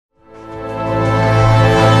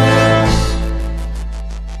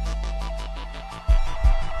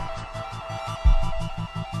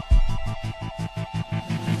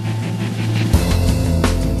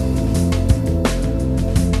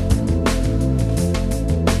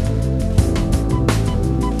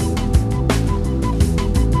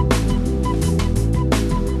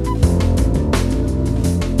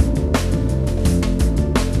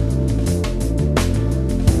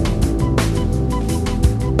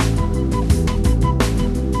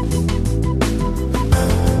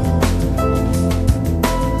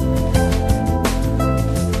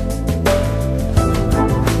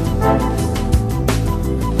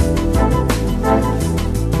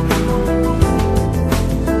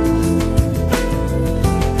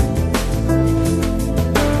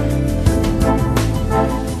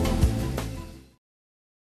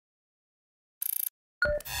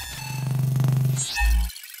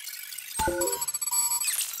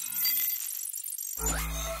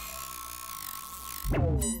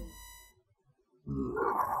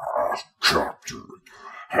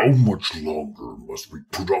much longer must we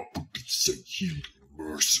put up with these Sahelian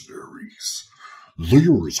mercenaries? They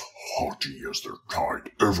are as haughty as their kind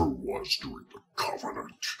ever was during the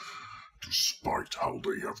Covenant, despite how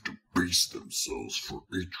they have debased themselves for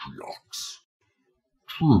Atriox.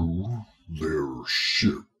 True, their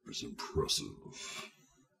ship is impressive.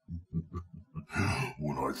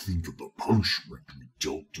 When I think of the punishment we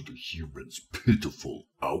dealt to the humans' pitiful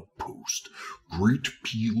outpost, great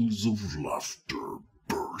peals of laughter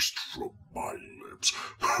burst from my lips.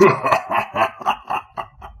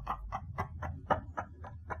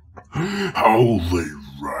 How they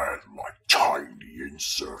ran like tiny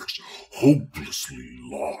insects, hopelessly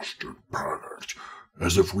lost and panicked,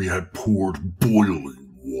 as if we had poured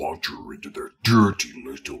boiling water into their dirty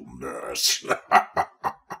little nest.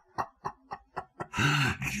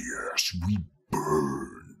 Yes, we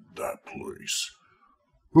burned that place.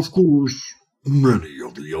 Of course, many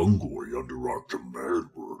of the Ungoi under our command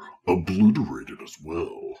were obliterated as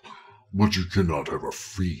well, but you cannot have a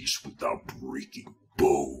feast without breaking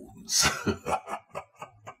bones.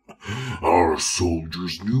 Our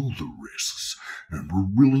soldiers knew the risks and were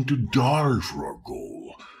willing to die for our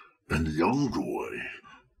goal, and the Ungoi,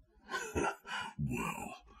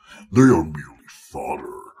 well, they are merely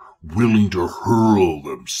fodder, willing to hurl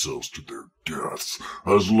themselves to their deaths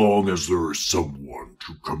as long as there is someone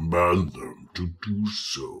to command them to do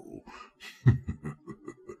so.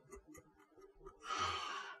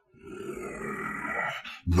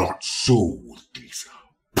 Not so with these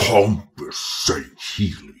pompous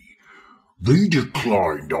Saheli. They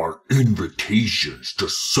declined our invitations to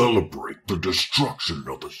celebrate the destruction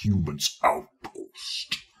of the humans'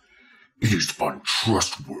 outpost. It is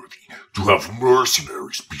untrustworthy to have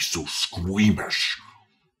mercenaries be so squeamish.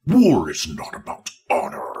 War is not about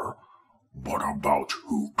honor, but about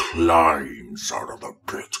who climbs out of the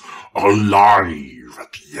pit alive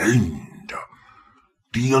at the end.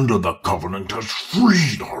 The end of the Covenant has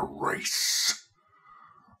freed our race,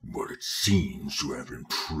 but it seems to have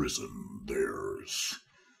imprisoned theirs.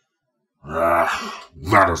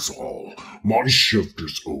 That is all. My shift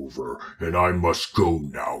is over, and I must go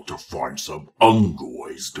now to find some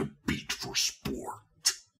Ungois to beat for sport.